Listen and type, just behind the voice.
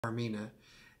Carmina.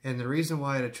 And the reason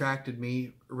why it attracted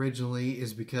me originally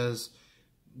is because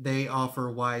they offer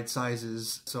wide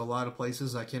sizes. So a lot of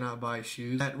places I cannot buy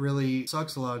shoes. That really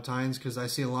sucks a lot of times because I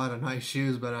see a lot of nice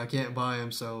shoes, but I can't buy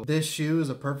them. So this shoe is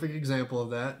a perfect example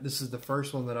of that. This is the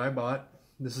first one that I bought.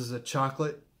 This is a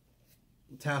chocolate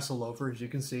tassel loafer, as you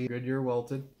can see, Goodyear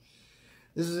welted.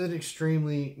 This is an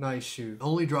extremely nice shoe. The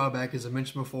only drawback, as I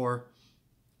mentioned before,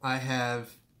 I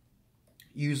have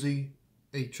usually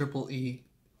a triple E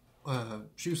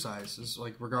shoe size, is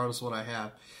like regardless of what I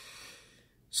have.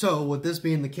 So with this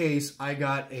being the case, I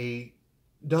got a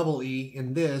double E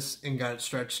in this and got it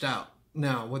stretched out.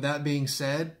 Now, with that being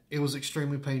said, it was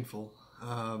extremely painful.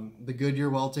 The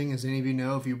Goodyear welting, as any of you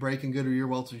know, if you break in Goodyear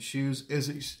welted shoes,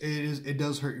 it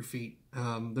does hurt your feet.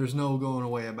 There's no going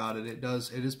away about it. It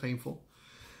is painful.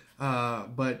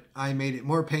 But I made it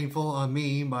more painful on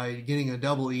me by getting a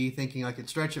double E, thinking I could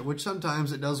stretch it, which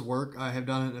sometimes it does work. I have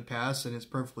done it in the past, and it's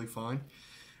perfectly fine.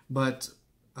 But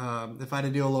if I had to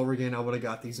do it all over again, I would have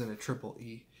got these in a triple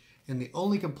E. And the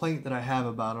only complaint that I have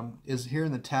about them is here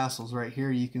in the tassels right here,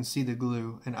 you can see the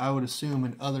glue. And I would assume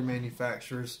in other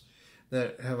manufacturers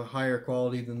that have a higher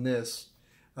quality than this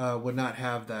would not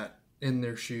have that in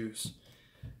their shoes.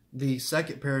 The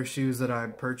second pair of shoes that I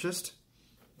purchased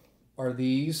are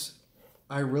these.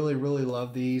 I really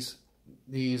love these.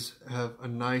 These have a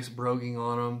nice broguing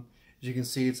on them. As you can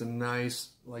see, it's a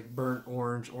nice like burnt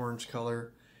orange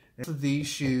color. And these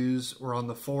shoes were on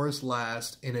the Forrest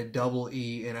last in a double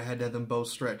E, and I had to have them both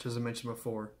stretched, as I mentioned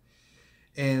before.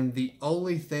 And the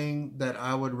only thing that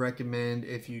I would recommend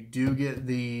if you do get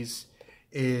these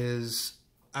is,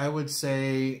 I would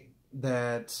say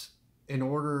that in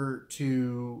order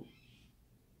to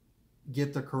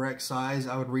get the correct size,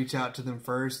 I would reach out to them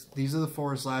first. These are the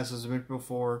Forrest last, as I mentioned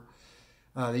before.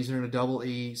 These are in a double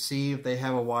E. See if they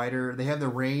have a wider. They have the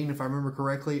Rain, if I remember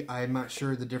correctly. I'm not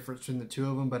sure the difference between the two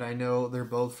of them, but I know they're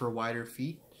both for wider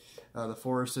feet. The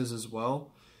Forrest is as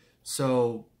well.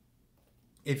 So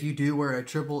if you do wear a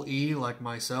triple E like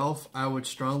myself, I would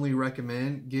strongly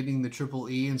recommend getting the triple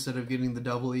E instead of getting the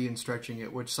double E and stretching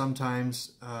it, which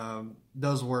sometimes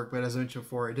does work, but as I mentioned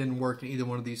before, it didn't work in either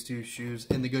one of these two shoes.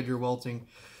 And the Goodyear welting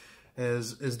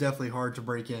is definitely hard to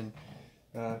break in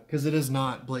because it is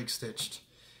not Blake stitched.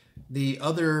 The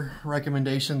other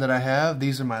recommendation that I have,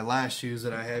 these are my last shoes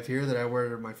that I have here that I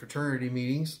wear at my fraternity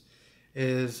meetings,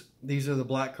 is these are the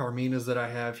black Carminas that I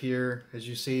have here. As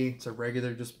you see, it's a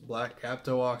regular just black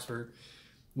cap-toe Oxford.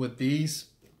 With these,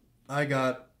 I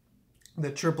got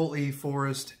the triple E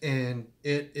Forrest, and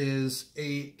it is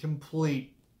a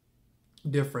complete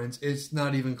difference. It's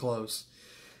not even close.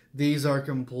 These are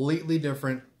completely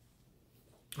different.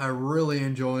 I really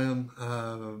enjoy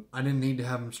them. I didn't need to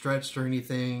have them stretched or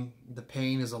anything. The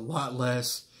pain is a lot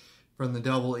less from the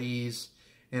double E's.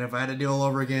 And if I had to do it all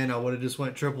over again, I would have just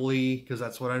went triple E because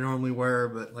that's what I normally wear.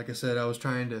 But like I said, I was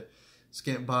trying to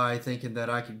skimp by thinking that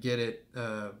I could get it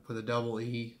for the double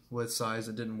E with size.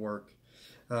 It didn't work.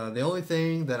 The only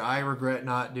thing that I regret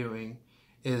not doing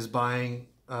is buying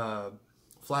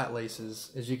flat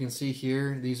laces. As you can see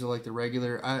here, these are like the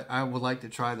regular. I would like to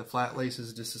try the flat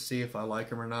laces just to see if I like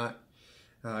them or not.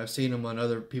 I've seen them on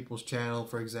other people's channel,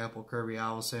 for example, Kirby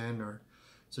Allison or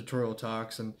Tutorial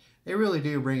Talks, and they really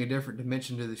do bring a different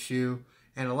dimension to the shoe,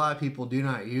 and a lot of people do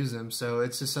not use them, so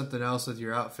it's just something else with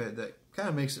your outfit that kind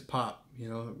of makes it pop, you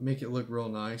know, make it look real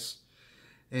nice.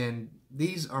 And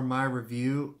these are my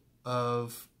review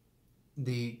of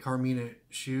the Carmina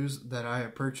shoes that I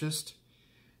have purchased,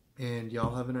 and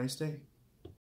y'all have a nice day.